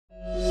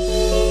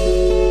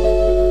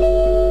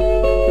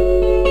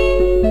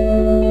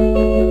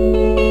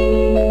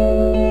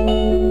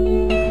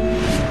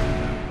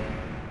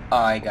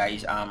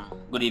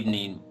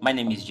My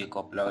name is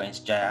Jacob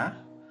Lawrence Jaya.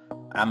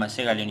 I'm a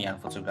Sierra Leonean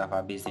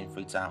photographer based in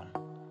Freetown.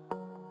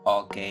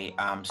 Okay,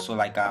 I'll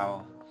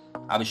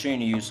be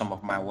showing you some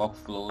of my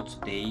workflow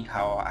today,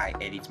 how I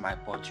edit my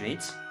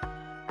portraits.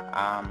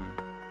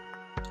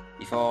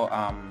 Before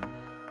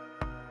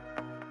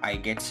I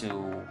get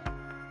to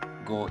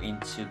go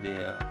into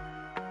the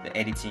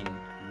editing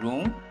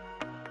room,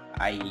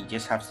 I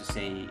just have to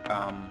say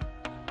I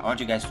want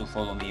you guys to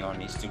follow me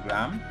on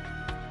Instagram.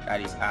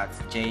 That is at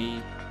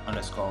j_photography,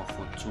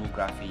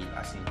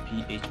 as in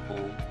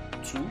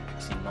PHO2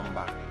 as in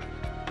number.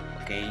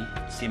 Okay,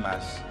 same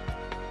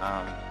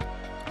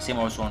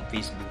also on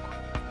Facebook.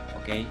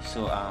 Okay,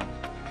 so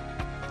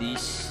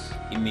this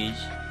image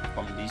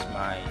from this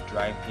my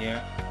drive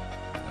here.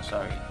 Oh,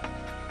 sorry,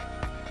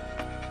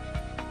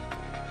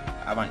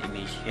 I have an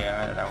image here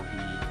that I'll be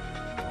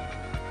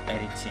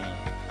editing.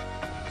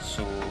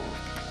 So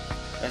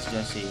let's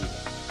just say,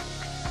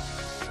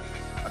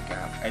 okay,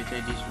 I've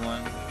edited this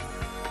one,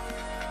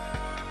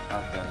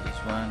 I've done this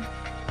one.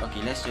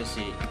 Okay, let's just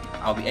say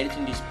I'll be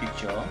editing this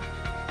picture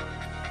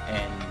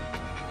and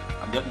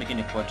I'm just making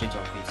a portrait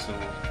of it. So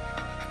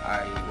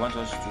I want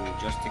us to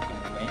just take a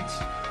moment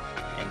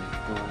and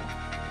go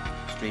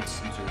straight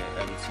into the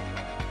editing.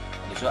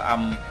 Okay, so I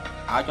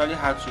actually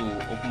had to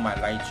open my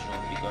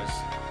Lightroom because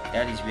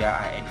that is where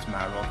I edit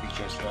my raw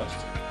pictures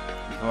first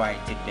before I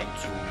take them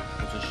to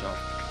Photoshop.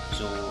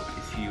 So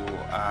if you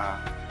are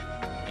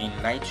in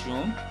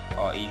Lightroom,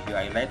 or if you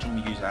are a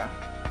Lightroom user,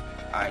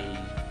 I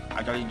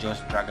actually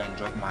just drag and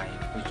drop my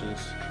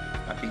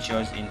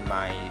pictures in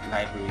my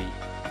library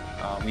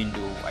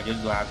window. I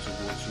just don't have to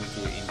go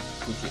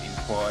through to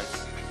import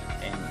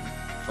and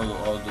follow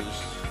all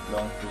those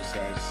long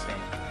process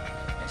and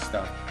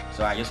stuff.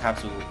 So I just have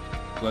to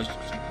go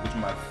to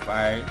my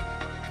file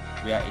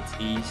where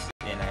it is,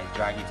 then I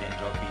drag it and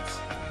drop it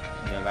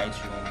in the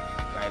Lightroom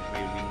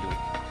library window.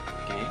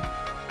 Okay,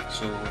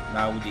 so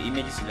now with the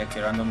images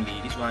selected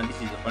randomly, this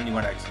is the only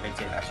one that is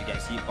selected. As you can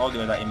see, all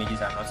the other images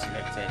are not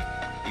selected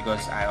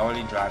because I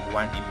only drag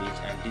one image,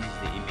 and this is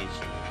the image.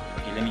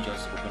 Okay, let me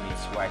just open it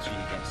wide so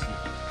you can see.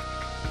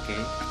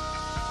 Okay,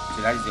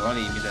 so that is the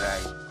only image that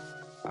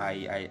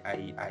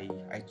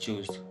I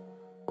chose.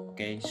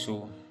 Okay,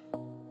 so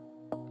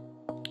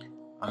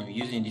I'm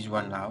using this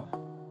one now.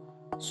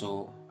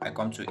 So I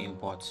come to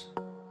import.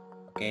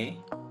 Okay,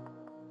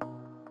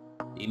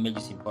 the image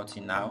is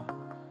importing now.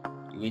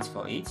 You wait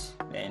for it,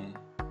 then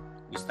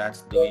we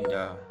start doing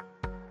the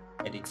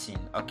editing.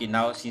 Okay,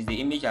 now since the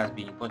image has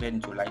been imported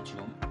into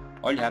Lightroom,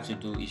 all you have to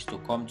do is to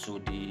come to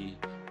the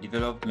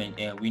development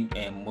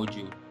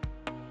module.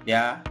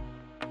 There,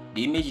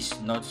 the image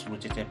is not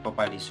rotated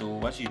properly, so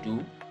what you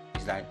do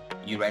is that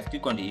you right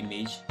click on the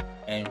image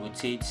and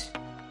rotate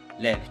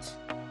left.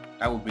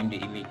 That will bring the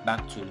image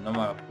back to the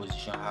normal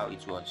position how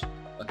it was.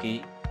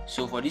 Okay,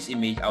 so for this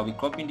image I'll be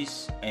cropping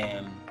this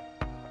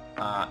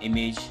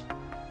image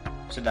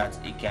so that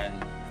it can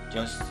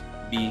just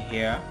be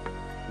here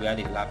where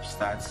the lap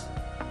starts.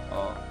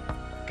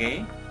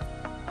 Okay,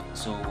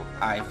 so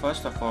I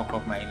first of all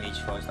crop my image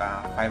first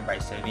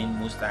 5:7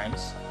 most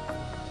times.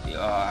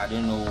 I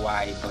don't know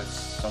why, but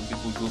some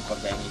people do crop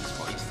their images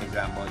for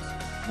Instagram, but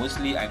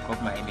mostly I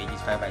crop my images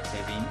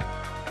 5:7.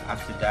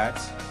 After that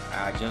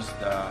I adjust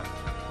the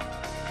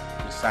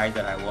size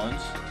that I want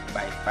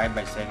by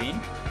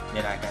 5:7.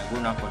 Then I can go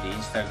now for the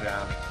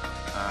Instagram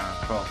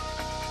crop.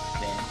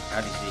 Then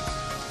that is it.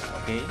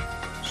 Okay,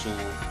 so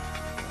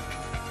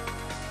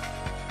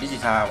this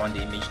is how I want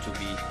the image to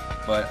be,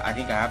 but I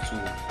think I have to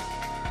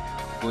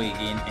go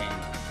again and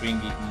bring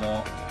it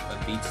more a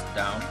bit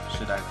down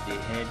so that the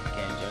head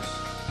can just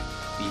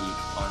be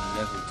on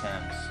level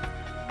terms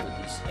with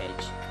this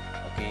edge.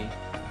 Okay,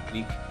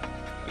 click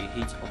or you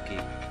hit OK.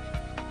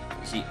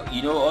 See,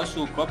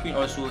 also cropping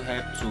also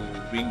help to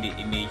bring the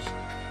image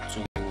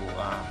to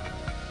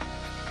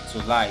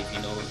life.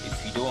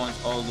 If you don't want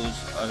all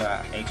those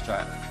other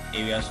extra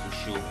areas to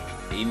show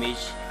the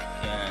image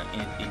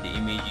in the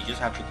image, you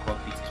just have to crop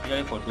it,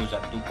 especially for those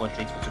that do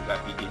portrait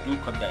photography. They do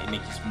crop their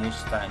images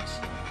most times.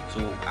 So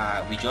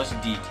we just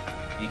did,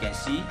 you can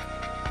see,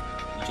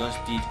 we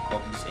just did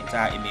crop this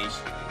entire image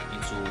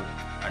into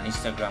an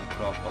Instagram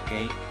crop.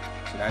 Okay,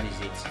 so that is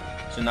it.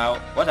 So now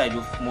what I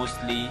do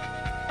mostly,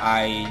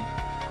 I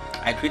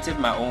created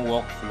my own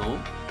workflow.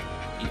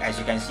 As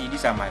you can see,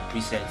 these are my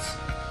presets.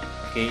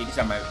 Okay, these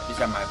are my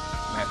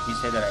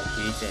presets that I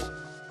created.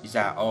 These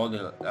are all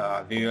the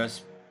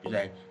various,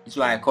 like this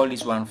one I call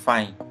this one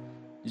fine,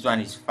 this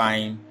one is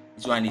fine,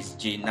 this one is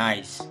J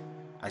nice.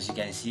 As you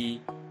can see,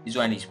 this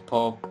one is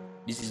pop,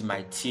 this is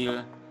my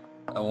teal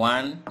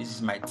 1, this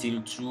is my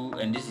teal 2,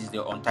 and this is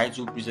the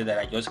untitled preset that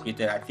I just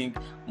created. I think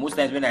most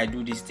times when I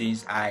do these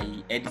things,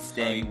 I edit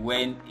them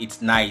when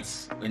it's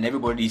night, when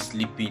everybody is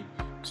sleeping.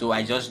 So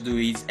I just do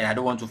it, and I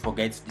don't want to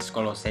forget this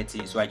color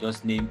setting, so I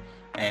just name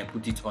and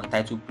put it on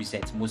title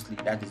preset. Mostly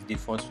that is the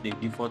default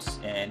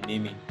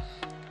naming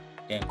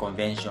and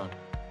convention.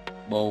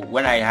 But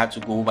when I have to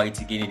go over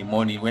it again in the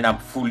morning when I'm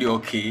fully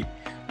okay,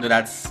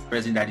 that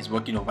person that is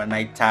working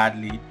overnight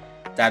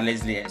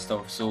tirelessly and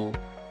stuff, so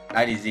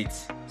that is it.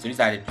 So these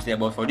are the presets,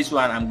 but for this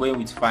one I'm going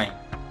with fine.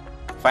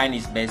 Fine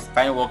is best.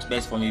 Fine works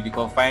best for me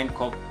because fine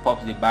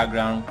pops the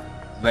background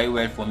very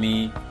well for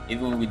me.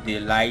 Even with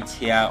the light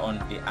here on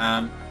the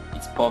arm,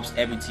 it pops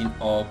everything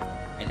up,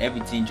 and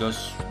everything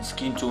just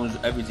skin tones,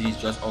 everything is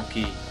just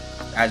okay.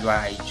 That's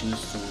why I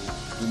choose to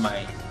do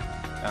my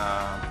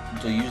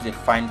to use the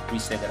fine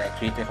preset that I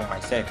created for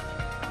myself.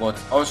 But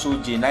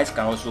also J-Nice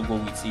can also go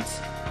with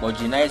it. But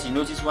J-Nice, you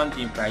notice one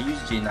thing, if I use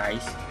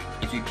J-Nice,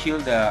 it will kill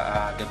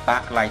the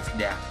backlight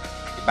there,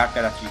 the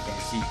backlight that you can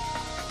see.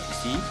 You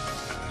see,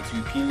 it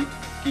will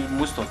kill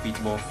most of it.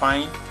 But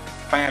fine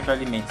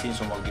actually maintains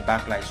some of the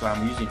backlight, so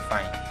I'm using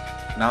fine.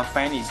 Now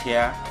fine is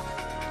here.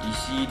 You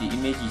see the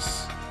image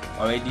is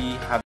already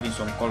having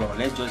some color.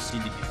 Let's just see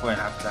the before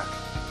and after.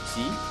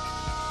 See,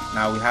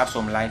 now we have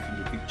some life in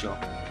the picture.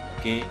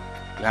 Okay,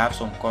 we have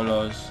some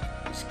colors.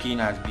 The skin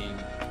has been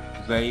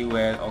very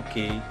well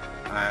okay,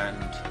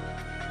 and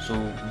so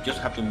we just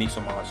have to make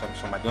some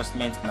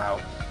adjustments now,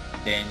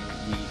 then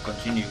we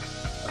continue.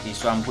 Okay,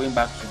 so I'm going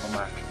back to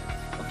normal.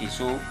 Okay,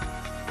 so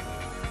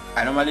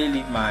I normally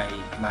leave my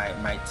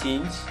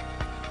themes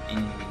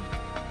in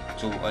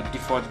to a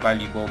default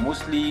value, but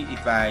mostly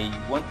if I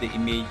want the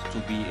image to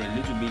be a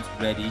little bit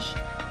reddish,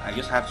 I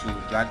just have to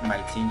drag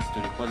my themes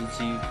to the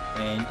positive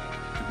end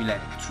to be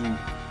like 2.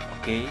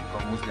 Okay,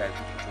 or mostly like 2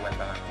 white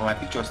balance. For my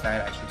picture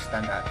style, I should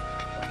standard.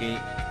 Okay,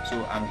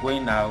 so I'm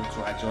going now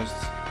to adjust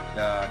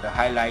the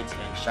highlights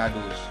and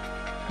shadows.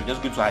 I'm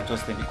just going to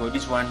adjust them because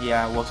this one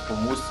here works for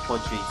most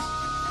portraits.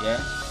 Yeah,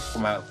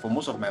 for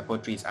most of my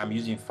portraits, I'm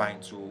using fine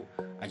to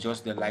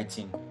adjust the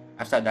lighting.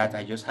 After that,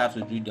 I just have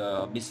to do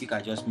the basic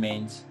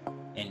adjustments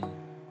and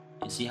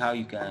see how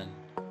you can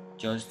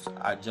just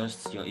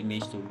adjust your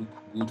image to look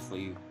good for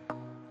you.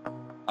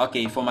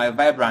 Okay, for my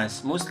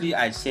vibrance, mostly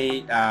I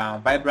say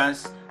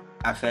vibrance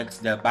affects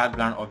the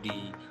background of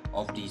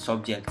the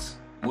subject.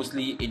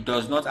 Mostly it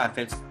does not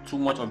affect too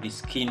much of the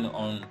skin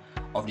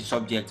of the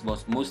subject,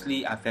 but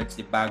mostly affects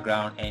the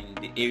background and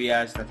the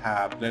areas that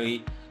are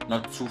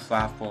not too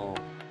far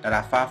that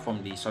are far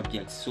from the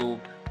subject. So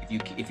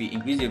if you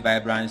increase the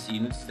vibrance, you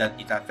notice that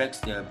it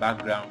affects the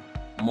background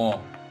more.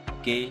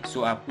 Okay,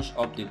 so I push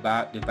up the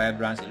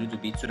vibrance a little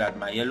bit so that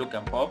my yellow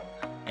can pop,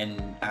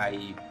 and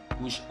I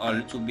push a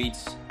little bit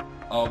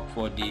up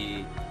for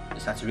the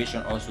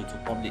saturation also to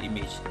pop the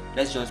image.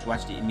 Let's just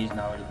watch the image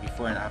now, the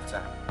before and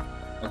after.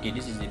 Okay,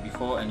 this is the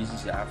before and this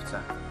is the after.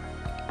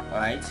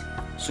 Alright,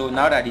 so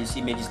now that this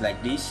image is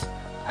like this,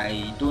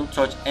 I don't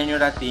touch any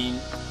other thing.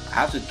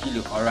 I have to kill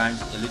the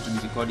orange a little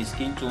bit because the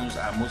skin tones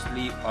are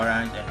mostly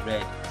orange and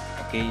red.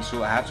 Okay,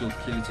 so I have to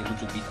kill it a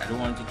little bit. I don't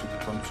want it to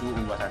become too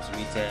over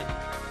saturated.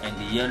 And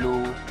the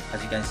yellow,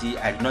 as you can see,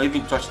 I did not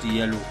even touch the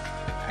yellow.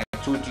 I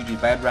told you the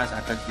vibrance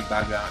affects the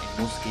background in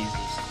most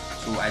cases,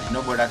 so I did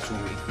not bother to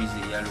increase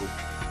the yellow.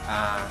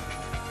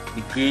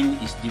 The green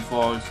is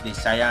default, the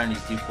cyan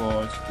is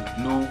default, the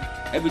blue,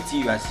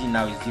 everything you are seeing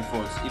now is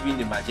default. Even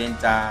the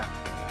magenta,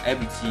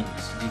 everything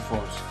is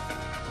default.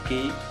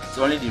 Okay, it's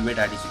only the red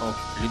that is up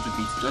a little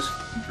bit, just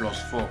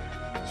 +4.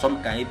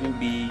 Some can even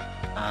be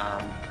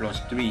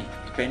 +3,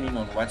 depending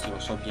on what your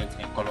subject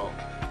and color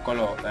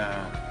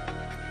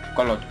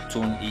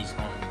tone is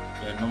on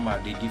the normal,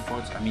 the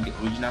default, the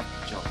original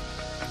picture.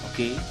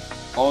 Okay,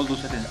 all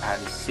those settings are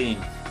the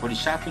same. For the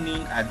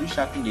sharpening, I do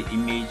sharpen the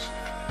image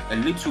a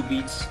little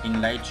bit in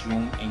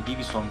Lightroom and give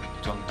you some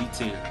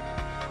detail.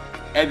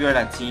 Every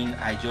other thing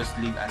I just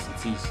leave as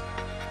it is.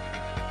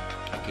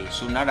 Okay,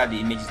 so now that the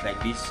image is like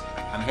this,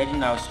 I'm heading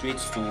now straight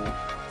to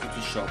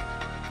Photoshop.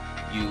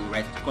 You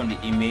right click on the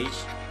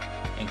image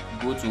and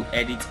go to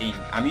edit in.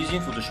 I'm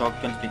using Photoshop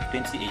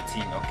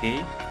 2018.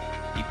 Okay,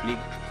 you click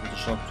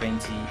Photoshop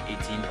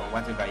 2018 or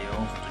whatever your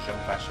own Photoshop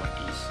version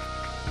is.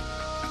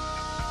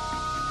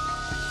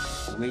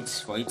 Wait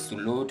for it to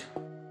load.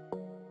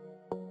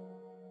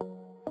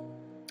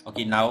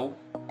 Okay, now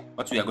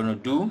what we are going to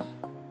do,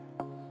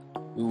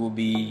 we will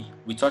be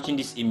retouching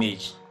this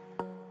image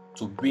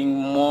to bring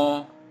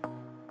more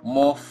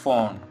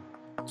fun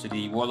to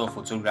the world of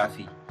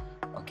photography.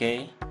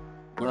 Okay,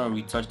 we're going to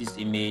retouch this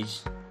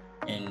image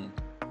and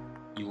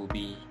you will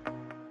be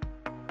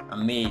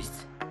amazed.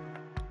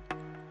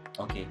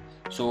 Okay,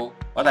 so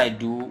what I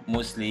do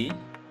mostly,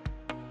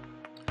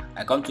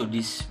 I come to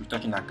this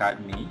Retouching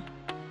Academy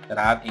that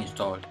I have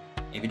installed.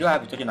 If you don't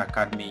have Retouching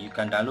Academy, you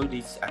can download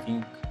it. I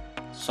think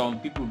some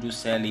people do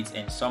sell it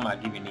and some are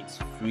giving it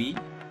free.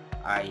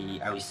 I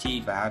will see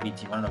if I have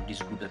it in one of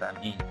these groups that I'm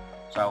in,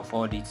 so I'll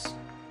forward it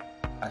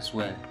as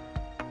well.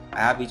 I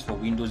have it for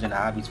Windows and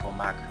I have it for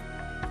Mac.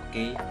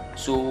 Okay,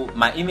 so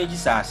my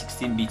images are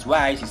 16 bits.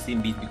 Why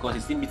 16 bits? Because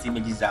 16 bit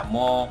images are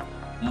more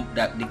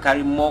that they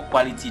carry more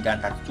quality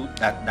than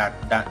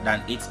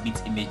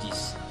 8-bit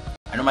images.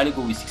 I normally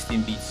go with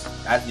 16 bits.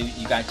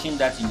 You can change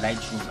that in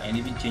Lightroom and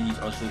even change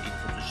it also in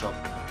Photoshop.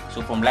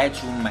 So from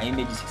Lightroom, my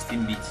image is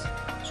 16 bits.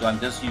 So I'm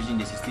just using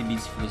the 16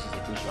 bits fluorescence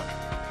situation.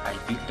 I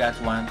pick that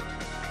one.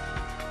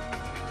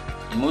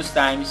 And most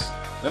times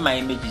when my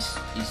image is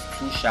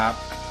too sharp,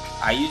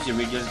 I use the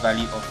radius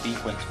value of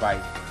 3.5.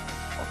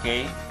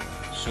 Okay,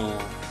 so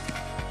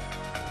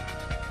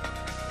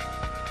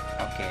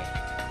Okay,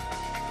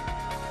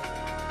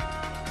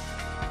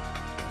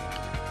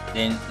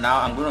 then now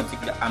I'm going to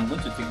take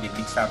the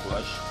mixer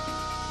brush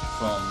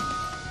from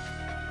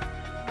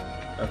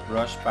the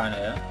brush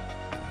panel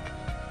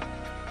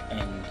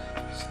and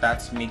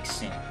start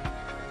mixing.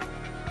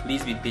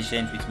 Please be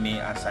patient with me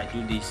as I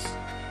do this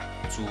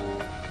to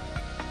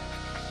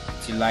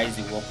utilize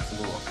the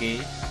workflow.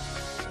 Okay,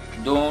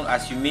 don't,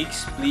 as you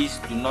mix, please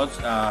do not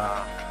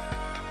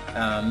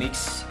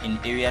mix in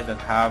areas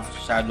that have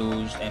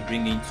shadows and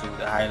bring into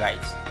the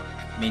highlights.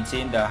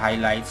 Maintain the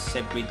highlights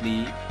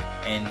separately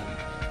and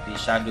the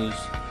shadows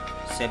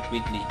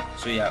separately,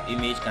 so your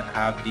image can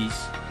have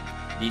this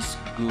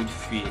good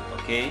feel.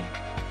 Okay,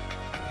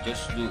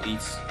 just do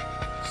it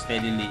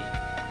steadily.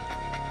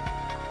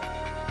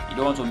 You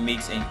don't want to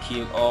mix and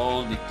kill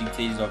all the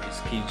details of the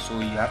skin, so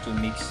you have to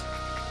mix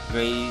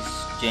very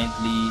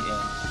gently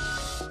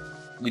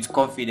and with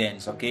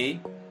confidence. Okay,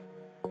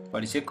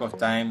 for the sake of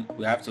time,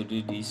 we have to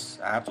do this.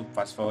 I have to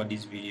fast forward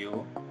this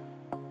video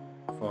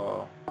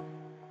for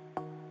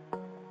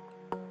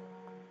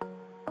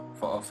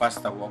a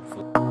faster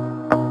workflow.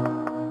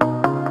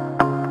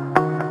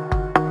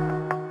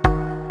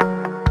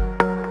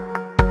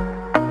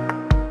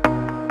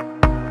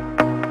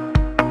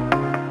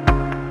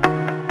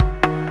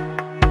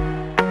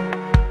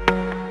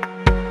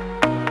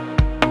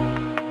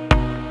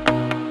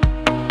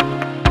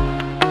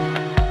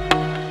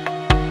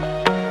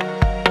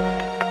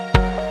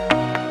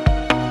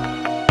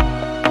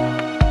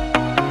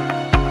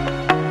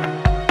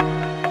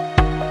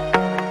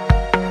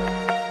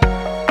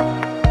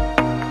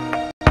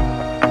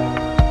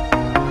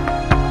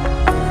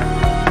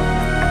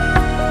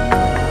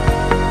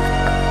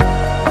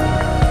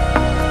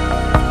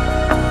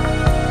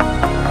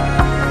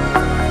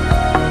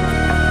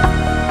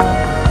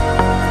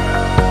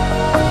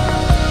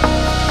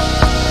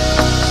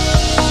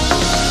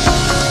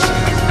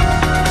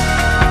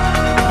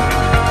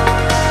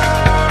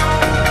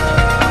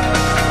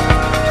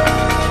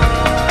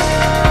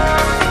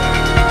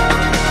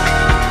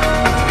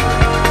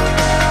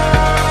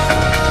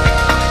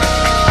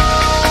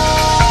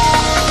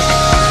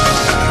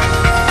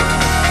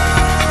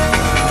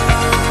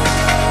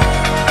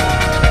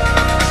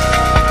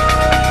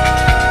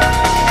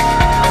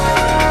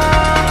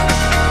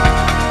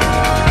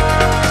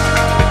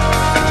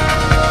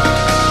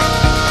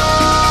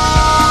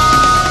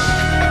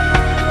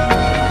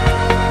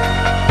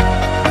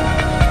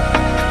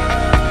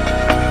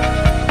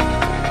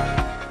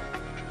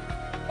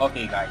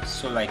 Okay guys,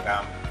 so like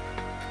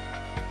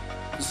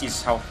this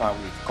is how far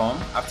we've come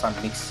after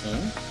mixed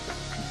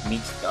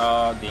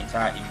the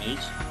entire image.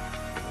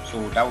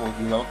 So that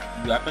will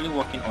we're actually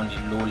working on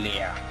a low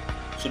layer.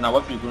 So now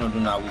what we're going to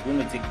do now, we're going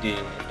to take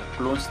the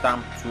clone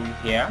stamp tool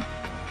here,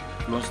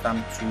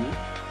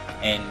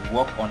 and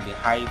work on the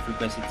high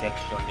frequency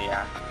texture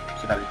layer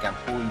so that we can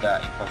pull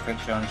the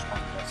imperfections on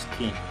the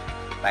skin,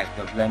 like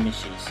the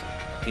blemishes.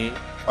 Okay,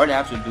 all you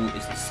have to do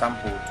is to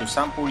sample. To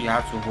sample, you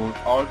have to hold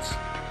Alt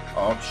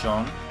or Option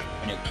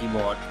on your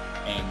keyboard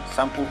and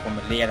sample from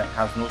a layer that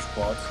has no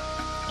spots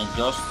and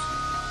just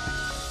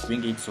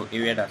bring it to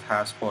area that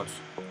has spots.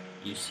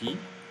 You see,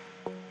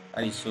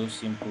 that is so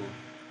simple.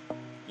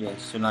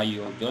 Yes, so now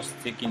you're just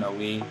taking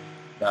away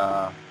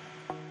the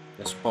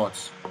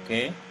spots.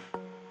 Okay,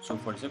 so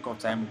for the sake of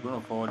time, we're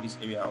going to forward this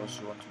area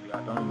also until we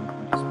are done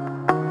removing this.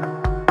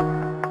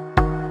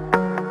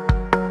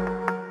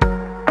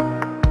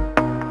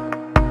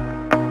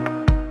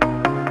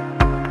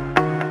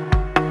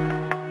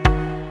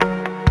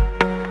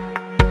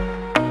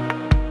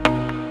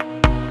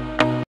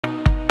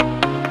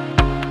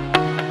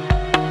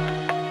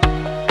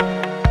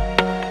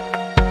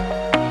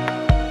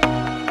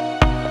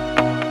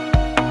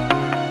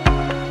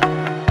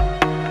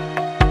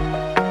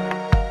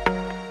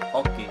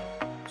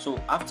 So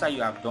after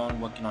you have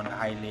done working on the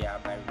high layer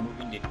by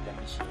removing the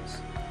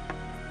blemishes,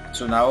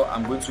 so now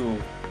I'm going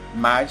to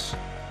merge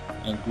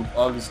and group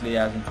all these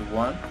layers into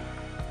one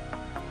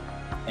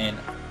and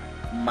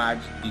merge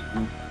the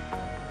group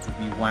to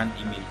be one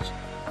image.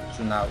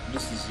 So now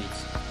this is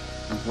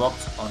it. We've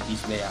worked on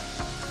this layer.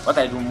 What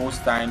I do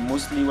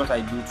mostly what I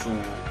do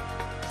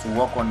to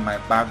work on my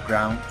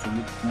background to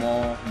look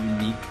more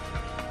unique,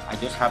 I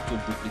just have to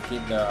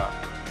duplicate the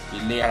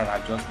layer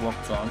that I just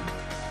worked on,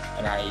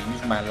 and I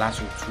use my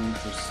lasso tool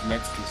to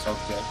select the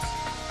subject.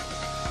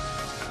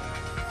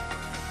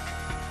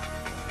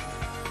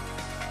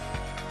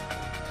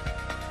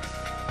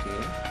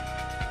 Okay,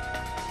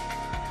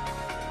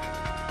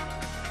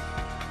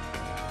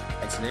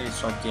 I select the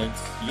subject.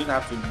 You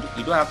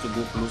don't have to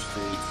go close to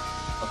it.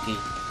 Okay,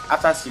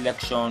 after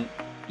selection,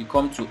 you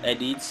come to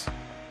Edit,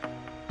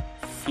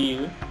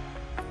 Fill.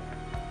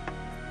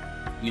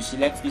 You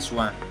select this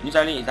one.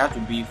 Initially it has to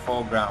be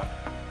foreground,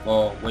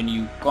 but when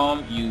you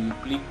come, you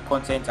click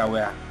Content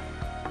Aware.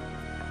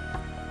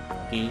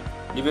 Okay,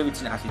 leave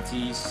everything as it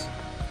is.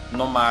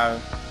 Normal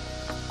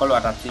color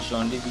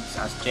adaptation, leave it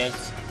as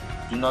checked.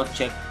 Do not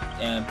check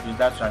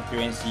preserve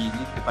transparency,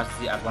 leave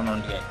opacity at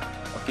 100.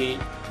 Okay,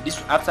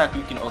 this after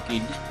clicking OK,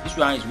 this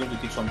one is going to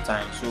take some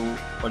time, so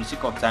for the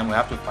sake of time we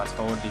have to fast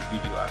forward the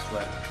video as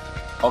well.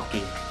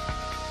 Okay,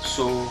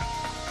 so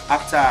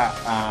after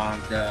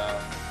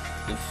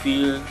the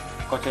fill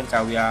content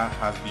area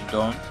has been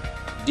done,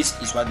 this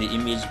is what the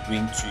image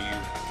brings to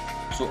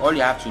you. So all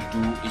you have to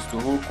do is to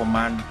hold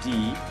Command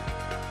D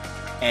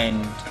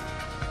and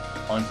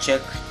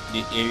uncheck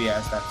the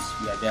areas that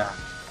we are there.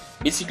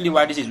 Basically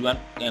what this is what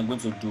I'm going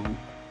to do,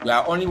 we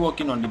are only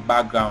working on the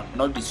background,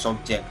 not the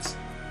subject.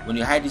 When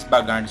you hide this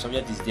background, the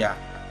subject is there,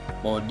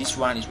 but this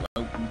one is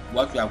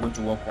what we are going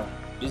to work on.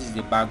 This is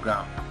the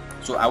background.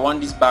 So I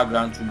want this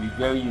background to be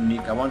very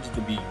unique. I want it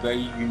to be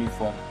very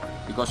uniform,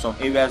 because some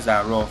areas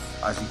are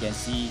rough. As you can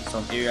see,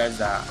 some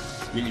areas are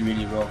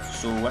really rough.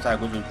 So what I'm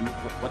going to do,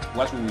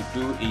 what we will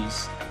do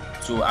is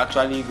to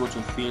actually go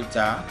to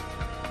filter,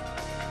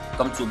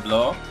 come to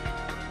blur,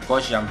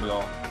 Gaussian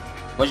blur.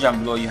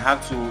 Gaussian blur, you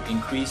have to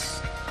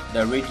increase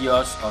the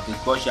radius of the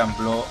Gaussian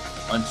blur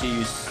until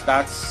you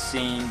start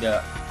seeing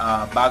the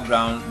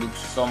background looks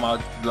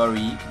somehow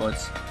blurry, but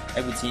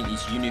everything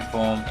is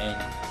uniform and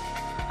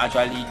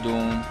actually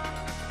don't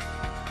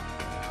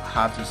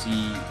have to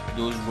see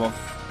those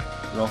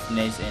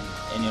roughness and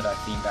any other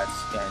thing that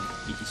can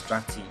be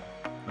distracting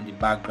on the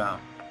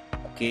background.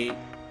 Okay,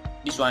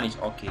 this one is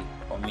okay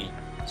for me,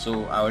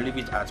 so I will leave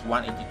it at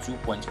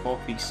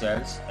 182.4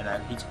 pixels and I'll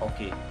hit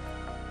OK.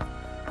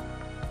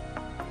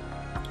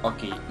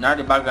 Okay, now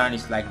the background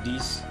is like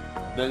this,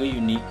 very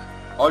unique.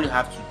 All you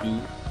have to do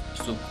is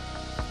to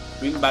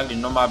bring back the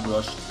normal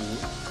brush tool,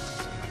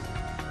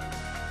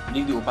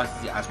 leave the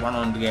opacity as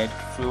 100,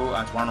 flow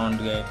at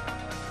 100,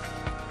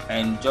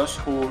 and just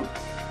hold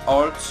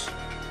Alt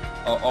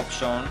or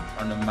Option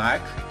on the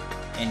Mac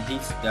and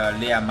hit the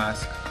layer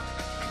mask.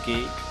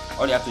 Okay,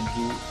 all you have to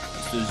do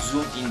is to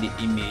zoom in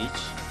the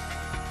image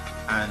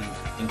and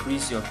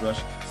increase your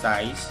brush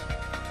size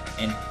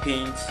and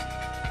paint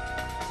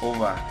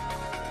over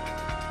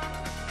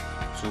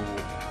to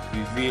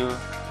reveal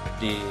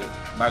the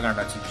background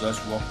that you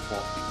just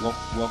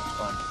worked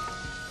on.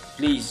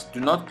 Please do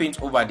not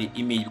paint over the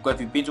image, because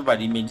if you paint over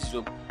the image,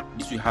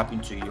 this will happen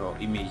to your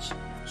image.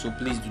 So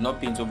please do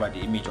not paint over the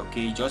image.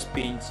 Okay, just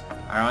paint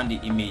around the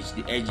image,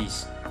 the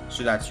edges,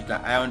 so that you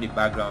can iron the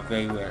background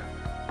very well.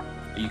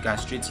 You can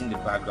straighten the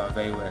background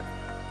very well.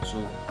 So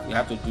you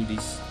have to do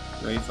this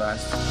very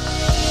fast.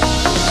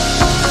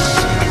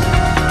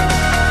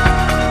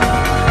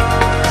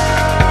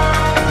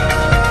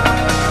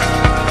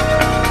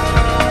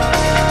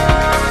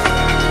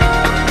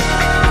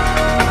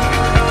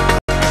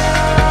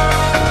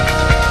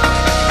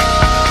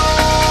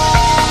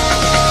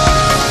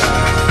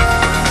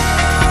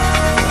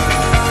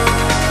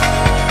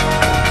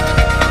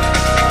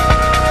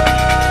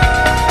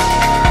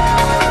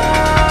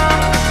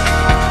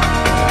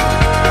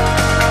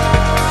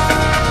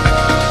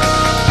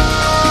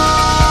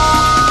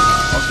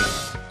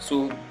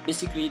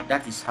 Basically,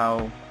 that is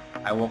how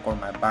I work on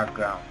my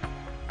background.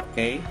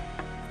 Okay,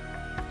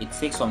 it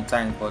takes some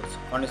time, but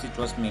honestly,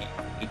 trust me,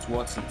 it's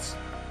worth it.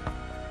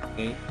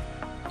 Okay,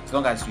 as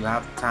long as you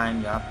have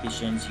time, you have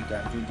patience, you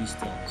can do these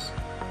things.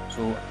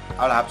 So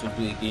all I have to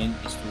do again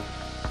is to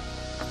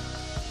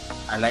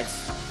highlight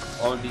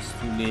all these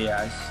two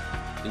layers,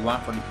 the one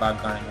for the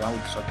background and the one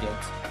with the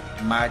subject,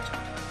 merge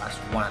as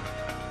one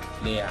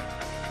layer.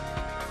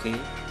 Okay,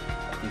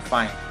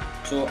 fine.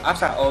 So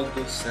after all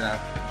this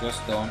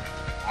just done,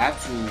 I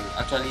have to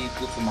actually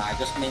go to my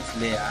adjustment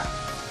layer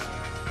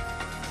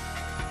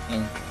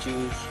and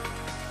choose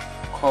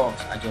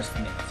curves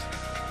adjustment.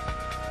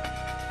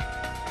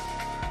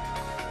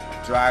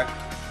 Drag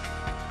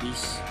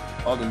this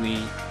all the way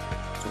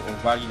to a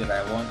value that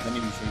I want. Let me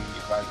show you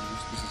the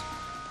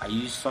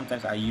values.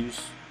 Sometimes I use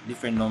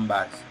different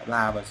numbers. I don't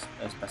have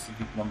a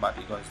specific number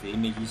because the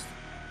images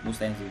most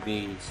times it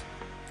varies.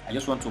 I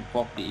just want to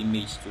pop the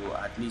image to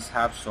at least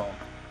have some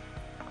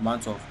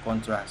amount of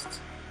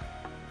contrast.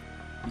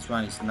 This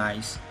one is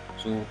nice,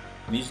 so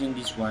I'm using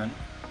this one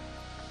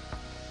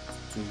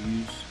to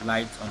use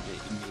light on the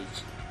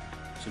image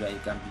so that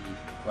it can be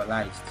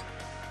equalized.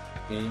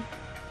 Okay,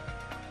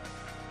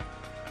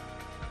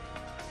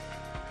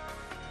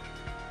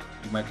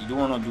 you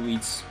don't want to do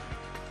it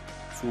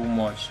too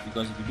much,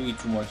 because if you do it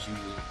too much you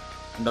will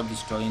end up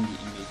destroying the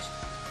image.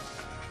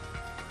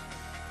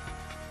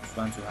 Just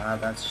want to have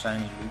that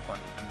shiny look on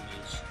the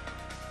image.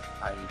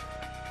 I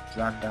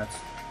drag that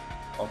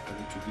up a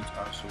little bit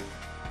also.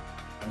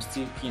 I'm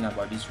still keen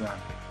about this one,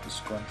 this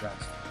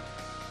contrast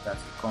that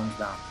it comes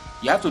down.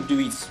 You have to do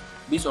it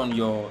based on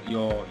your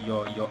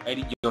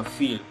edit, your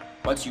feel,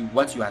 what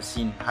you are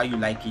seeing, how you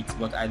like it.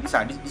 But these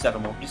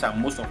are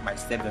most of my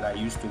steps that I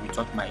use to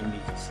retouch my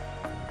images.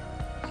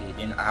 Okay,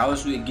 then I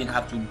also again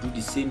have to do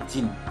the same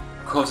thing,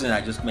 cause an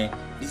adjustment.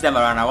 This time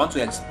around I want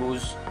to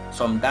expose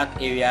some dark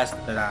areas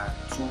that are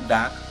too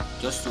dark,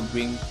 just to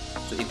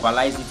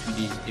equalize it with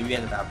the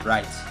areas that are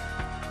bright,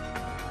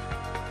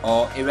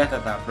 or areas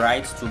that are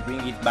bright to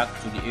bring it back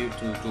to the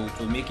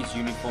to make it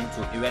uniform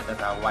to areas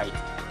that are white,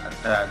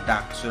 that are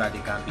dark, so that they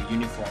can be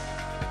uniform.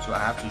 So I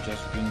have to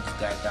just bring this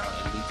guy down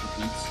a little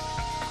bit.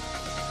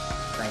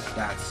 like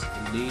that,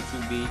 a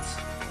little bit,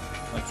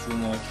 not too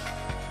much,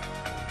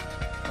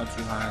 not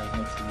too high,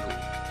 not too low.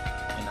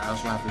 And I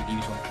also have to give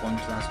it some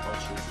contrast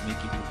also to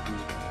make it look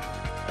good.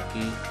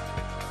 Okay,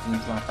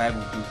 2.5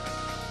 will do.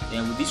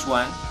 Then with this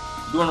one,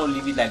 you don't want to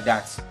leave it like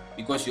that,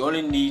 because you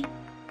only need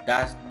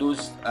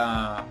those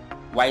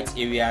white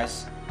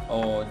areas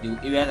or the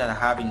areas that are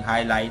having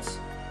highlights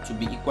to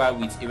be equal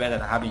with areas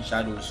that are having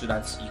shadows, so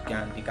that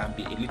they can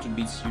be a little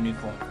bit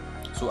uniform.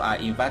 So I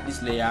invert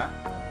this layer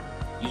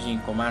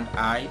using Command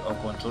I or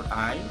Control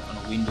I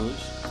on Windows,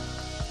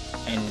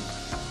 and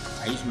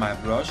I use my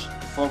brush.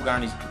 The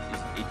foreground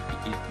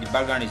the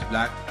background is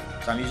black,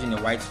 so I'm using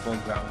a white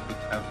foreground with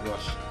a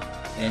brush.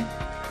 Then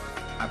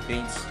I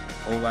paint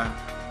over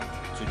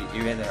to the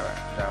area that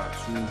are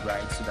too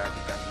bright, so that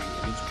it can be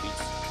a little bit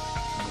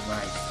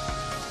minimized.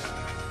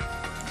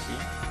 See,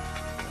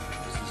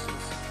 this is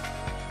it.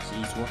 See,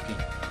 it's working.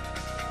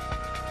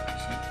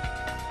 See?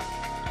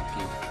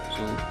 Okay,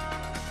 so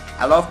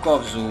I love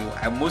curves, so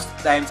most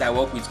times I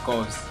work with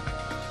curves.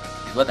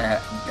 It's what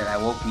that I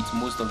work with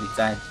most of the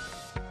time.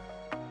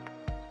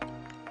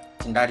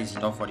 I think that is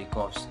enough for the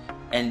curves.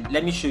 And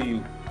let me show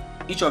you,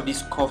 each of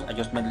these curve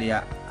adjustment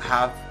layer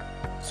have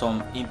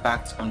some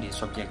impact on the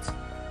subject.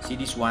 See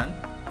this one,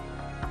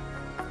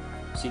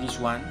 see this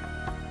one,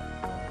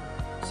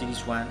 see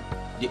this one.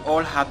 They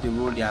all have the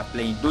role they are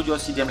playing. Don't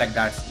just see them like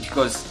that,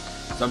 because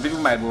some people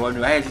might be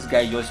wondering, why is this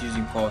guy just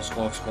using curves.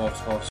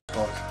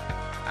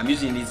 I'm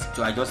using this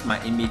to adjust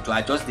my image, to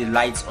adjust the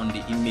lights on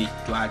the image,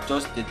 to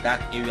adjust the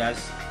dark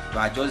areas,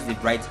 to adjust the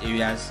bright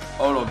areas,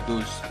 all of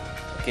those.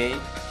 Okay,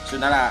 so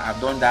now that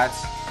I've done that,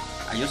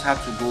 I just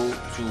have to go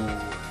to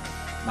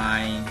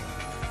my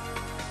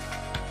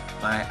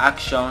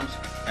actions,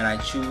 and I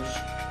choose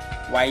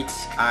white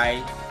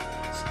eyes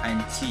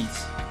and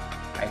teeth.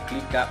 I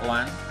click that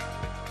one.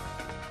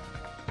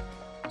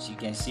 So you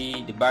can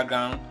see the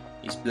background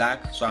is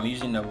black, so I'm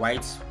using a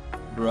white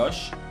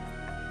brush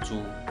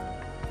to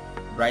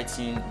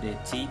brighten the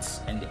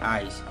teeth and the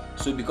eyes.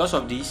 So because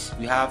of this,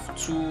 we have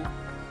two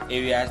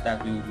areas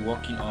that we will be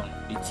working on,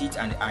 the teeth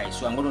and the eyes.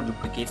 So I'm going to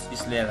duplicate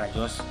this layer that I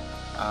just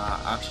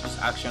this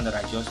action that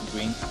I just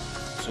bring.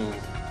 So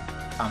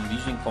I'm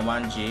using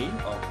Command J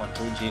or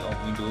Control J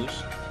of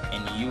Windows,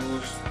 and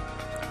use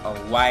a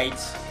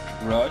white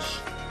brush,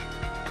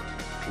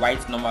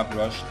 white normal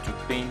brush, to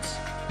paint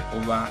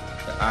over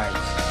the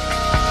eyes.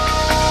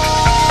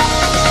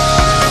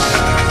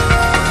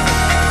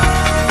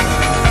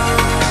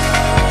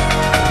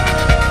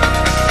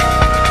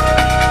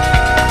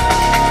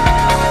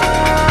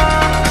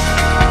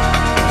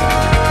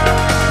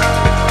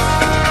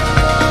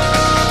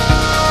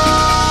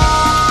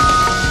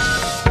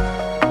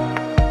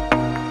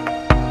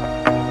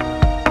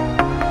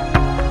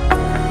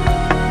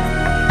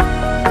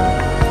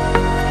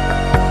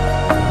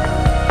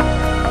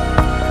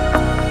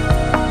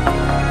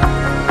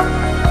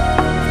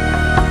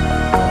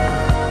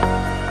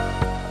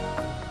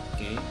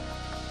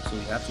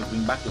 To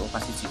bring back the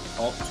opacity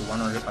up to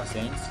 100%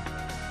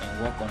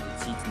 and work on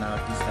the teeth now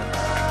this time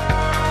around.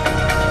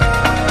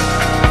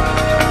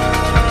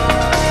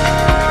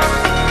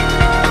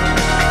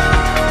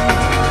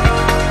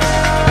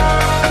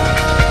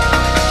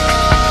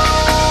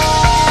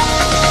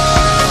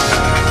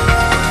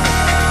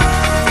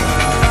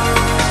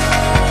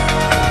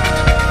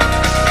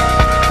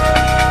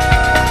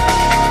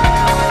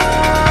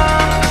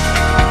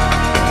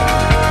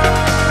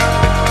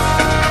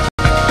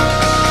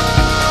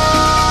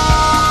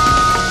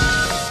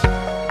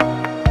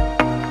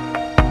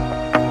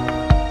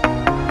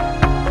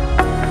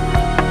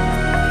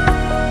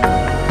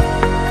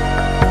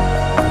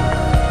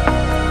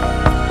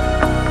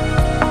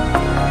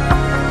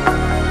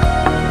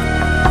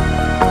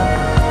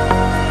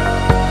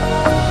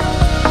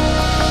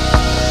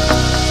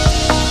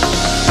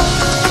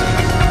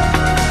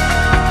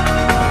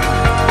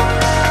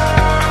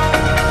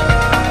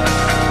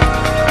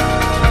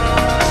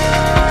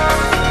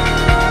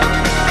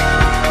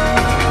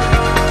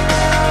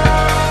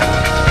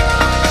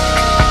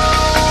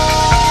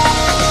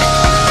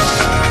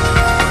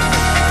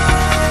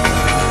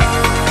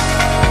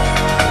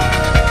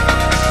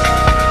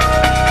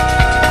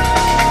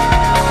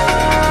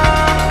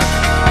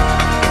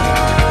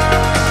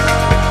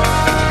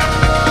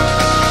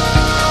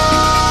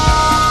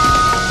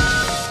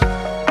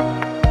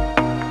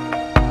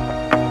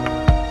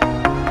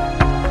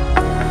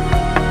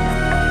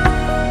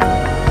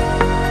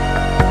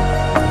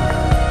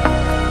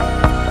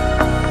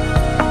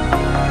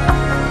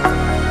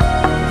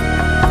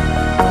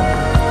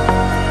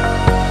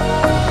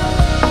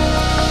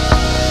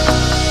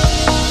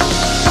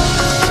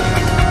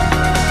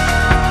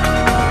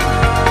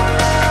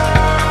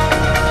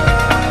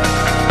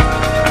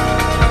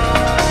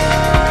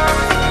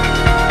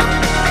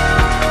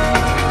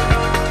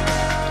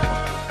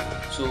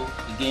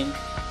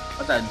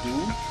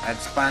 I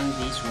expand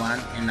this one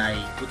and I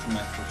go to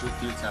my photo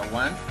filter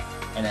one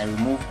and I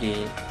remove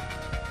the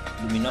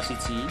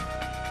luminosity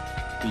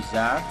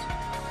preserved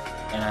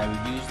and I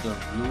reduce the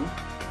blue,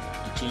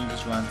 the change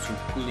this one to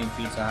cooling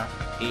filter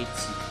 80.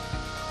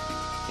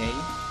 Okay,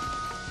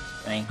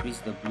 and I increase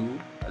the blue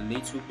a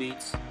little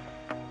bit,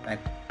 like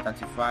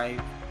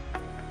 35.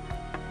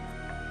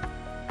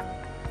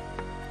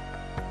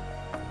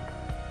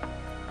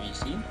 You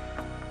see,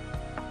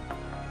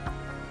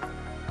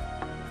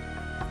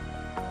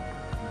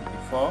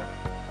 before,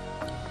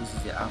 this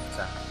is the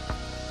after.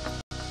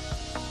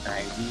 And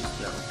I reduce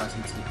the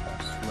opacity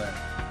as well,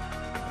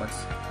 but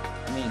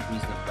let me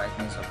increase the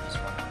brightness of this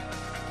one.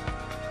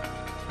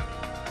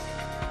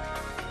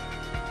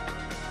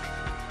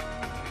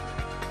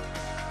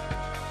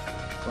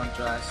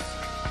 Contrast,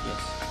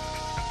 yes,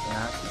 it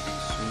has to be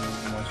so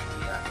much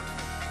real.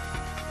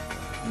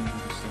 Let me do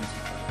the same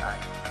thing for the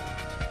eye.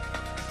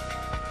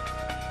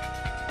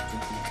 To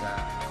filter,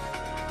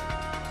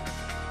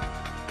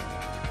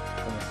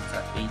 color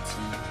filter 80.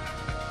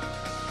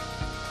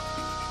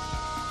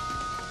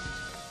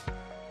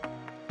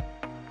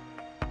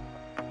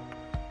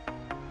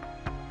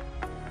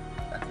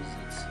 That is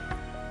it.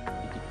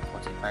 Make it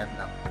 45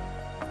 now,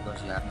 because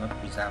you have not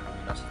preserved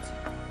luminosity.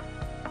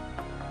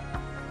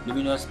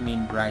 Luminous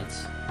mean bright,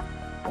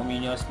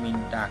 ominous mean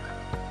dark.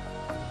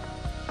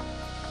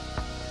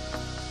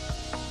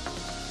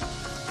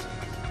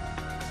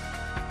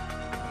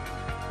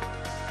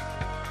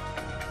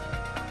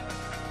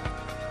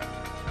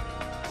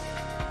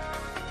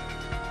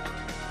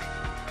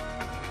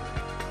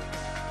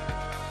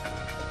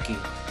 Okay,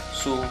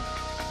 so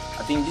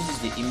I think this is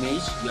the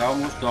image. We are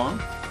almost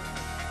done.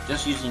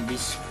 Just using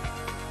this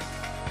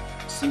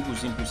simple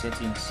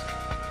settings.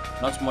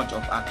 Not much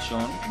of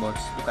action, but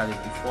look at the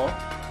before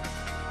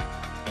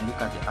and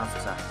look at the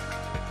after.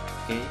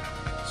 Okay,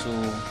 so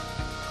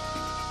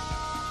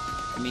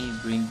let me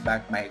bring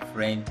back my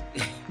friend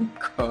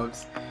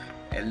Cobbs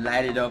and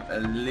light it up a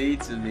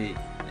little bit.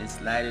 Let's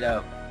light it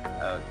up.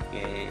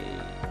 Okay,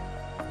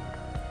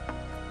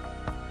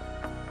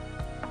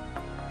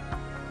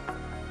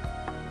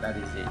 that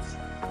is it.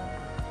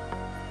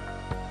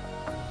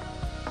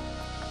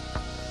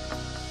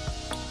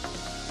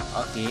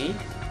 Okay,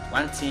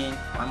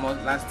 one more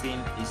last thing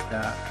is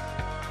the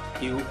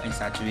hue and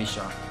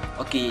saturation.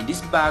 Okay,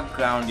 this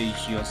background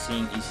that you're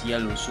seeing is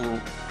yellow, so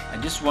I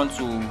just want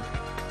to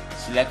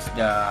select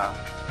I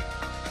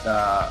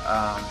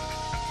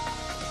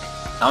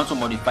want to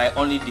modify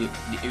only the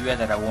area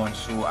that I want.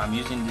 So I'm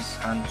using this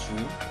hand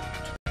tool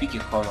to pick a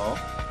color,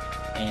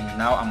 and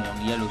now I'm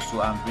on yellow,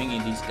 so I'm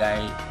bringing this guy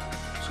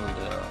to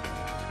the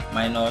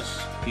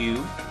minus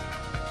hue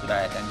so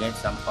that I can get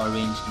some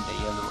orange in the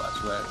yellow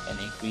as well, and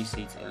increase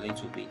it a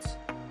little bit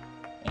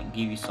and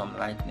give it some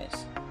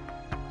lightness.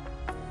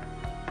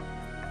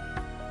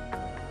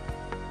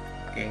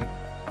 Okay,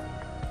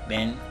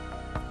 then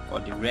for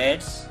the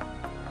reds,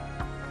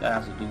 that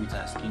has to do with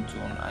her skin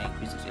tone, I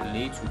increase it a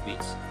little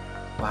bit.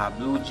 For her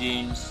blue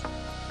jeans,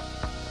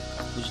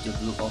 push the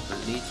blue up a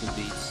little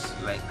bit,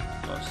 like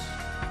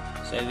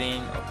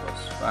 +7 or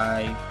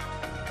 +5,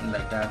 and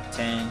like that,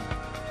 10,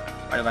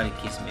 whatever the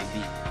case may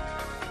be,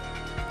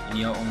 in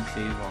your own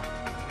favor.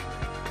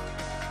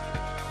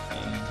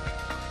 And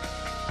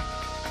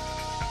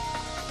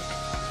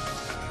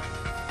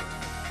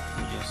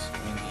we just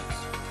bring it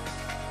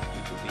a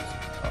little bit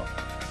up.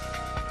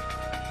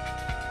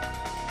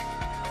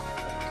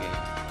 Okay,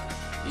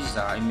 this is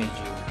our image.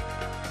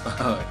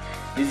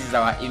 This is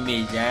our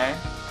image, eh?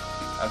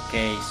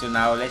 Okay, so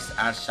now let's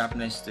add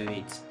sharpness to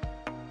it.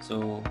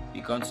 So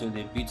we come to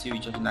the Beauty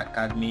Retouching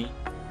Academy,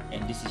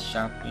 and this is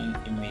sharpen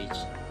image.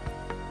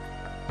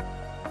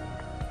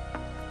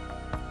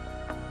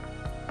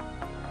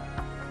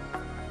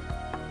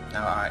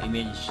 Now our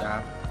image is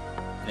sharp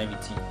and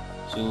everything.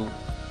 So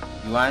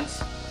if you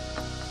want,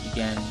 you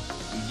can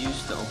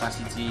reduce the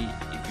opacity.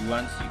 If you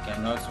want, you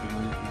cannot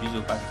reduce the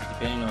opacity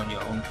depending on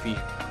your own feel.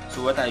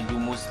 So what I do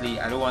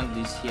mostly, I don't want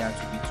this here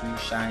to be too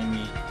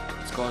shiny.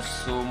 It's caused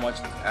so much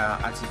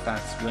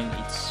artifacts when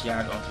it's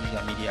shared on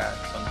social media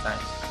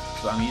sometimes.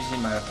 So I'm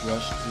using my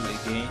brush tool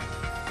again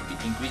to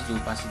increase the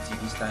opacity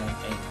this time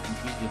and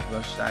increase the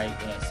brush size,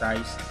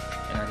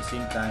 and at the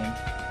same time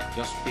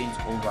just paint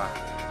over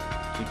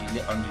to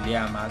on the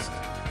layer mask,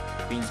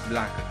 paint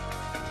black.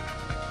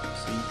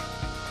 See,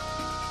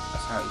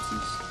 that's how it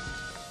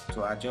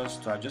is.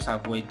 To just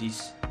avoid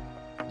this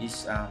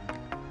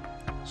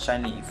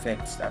shiny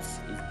effects that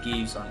it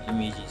gives on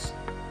images.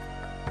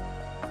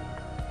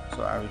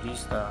 So I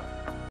reduce the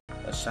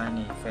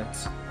shiny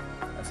effects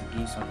that it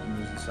gives on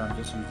images. So I'm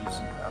just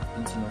reducing,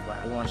 painting over. I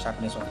don't want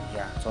sharpness on the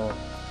hair at all. I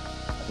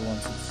don't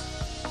want it,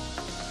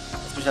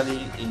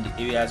 especially in the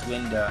areas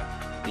when the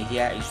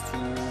hair is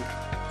too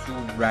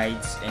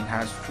bright and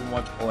has too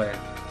much oil,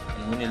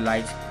 and when the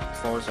light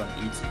falls on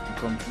it, it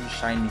becomes too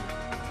shiny.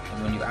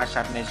 And when you add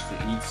sharpness to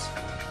it, you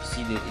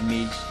see the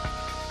image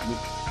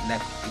look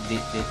like the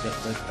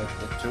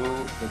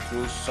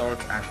throw salt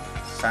and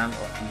sand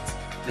on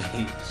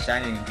it,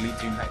 shining and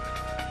glittering like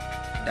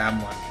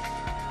diamond.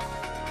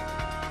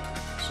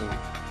 So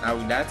now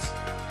with that,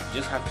 you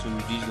just have to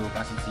reduce the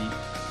opacity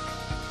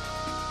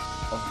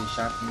of the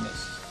sharpness.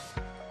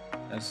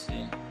 Let's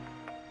see.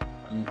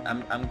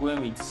 I'm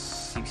going with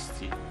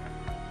 60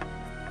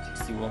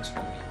 works for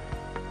me.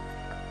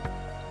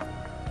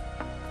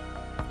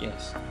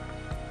 Yes,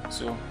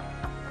 so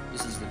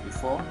this is the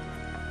before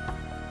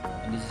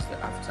and this is the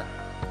after.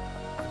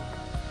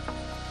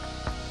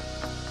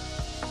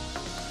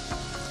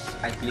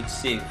 I click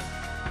save,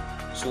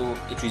 so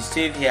it will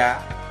save here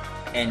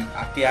and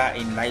appear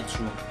in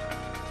Lightroom.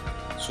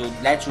 So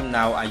Lightroom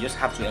now, I just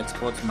have to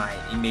export my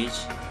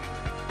image.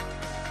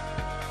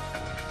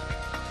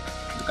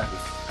 Look at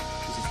this.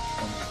 This is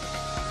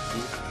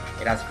see,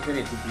 it has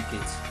created a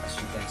duplicate, as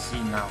you can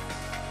see now.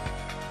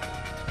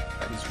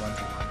 That is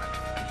one-to-one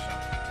application.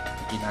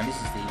 Okay, now this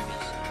is the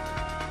image.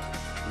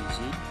 You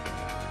see,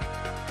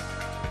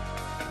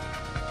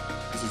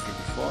 this is the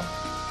before.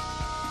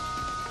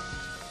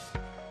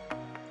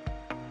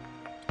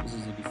 This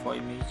is the before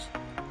image,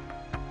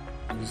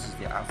 and this is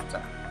the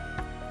after.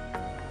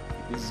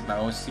 This is my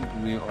own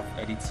simple way of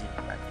editing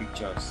my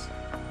pictures,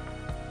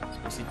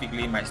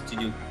 specifically my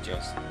studio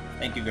pictures.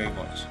 Thank you very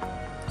much.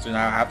 So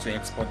now I have to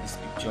export this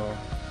picture.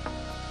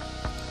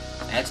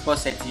 Export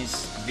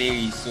settings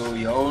vary, so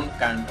your own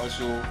can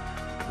also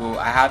go.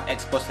 I have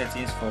export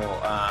settings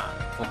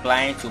for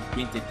client to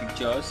print the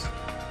pictures.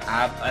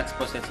 I have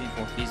export settings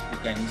for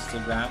Facebook and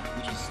Instagram,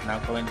 which is now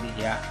currently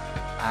here.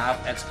 I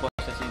have export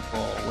settings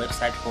for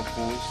website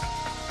purpose,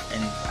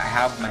 and I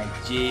have my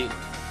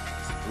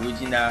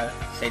original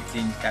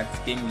settings that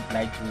came with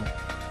Lightroom,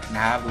 and I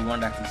have the one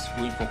that is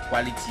going for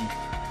quality,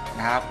 and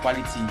I have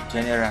quality in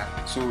general.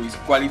 So it's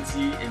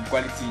quality and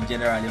quality in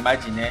general.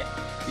 Imagine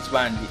this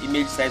one, the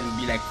image size will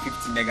be like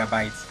 50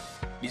 megabytes.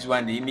 This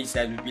one, the image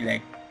size will be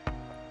like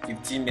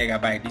 15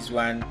 megabytes. This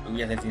one,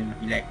 the settings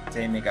will be like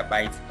 10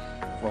 megabytes.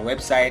 For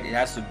website, it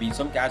has to be,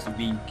 some has to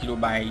be in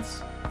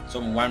kilobytes,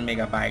 some 1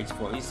 megabyte.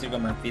 For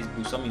Instagram and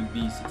Facebook, some will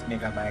be 6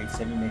 megabytes,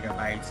 7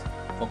 megabytes.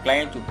 For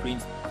client to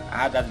print, I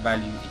have that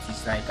value. It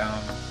is like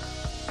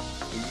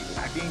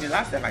I think the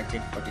last time I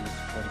checked for the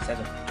size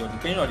of picture,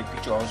 depending on the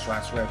picture also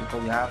as well,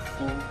 because we have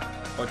full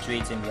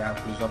portrait and we have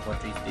close-up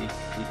portrait,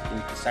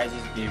 the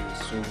sizes vary.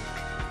 So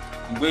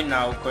I'm going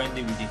now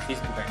currently with the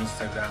Facebook and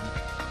Instagram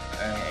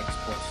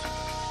export.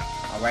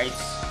 Alright,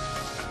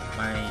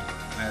 my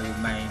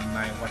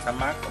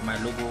watermark or my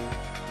logo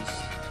is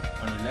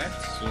on the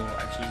left, so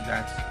I choose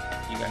that.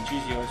 You can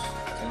choose yours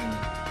at any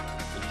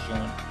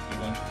position you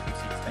want to put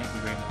it. Thank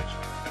you very much.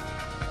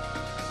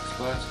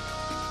 Export.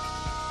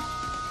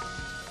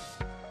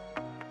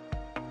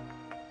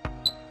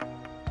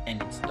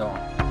 And it's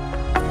done.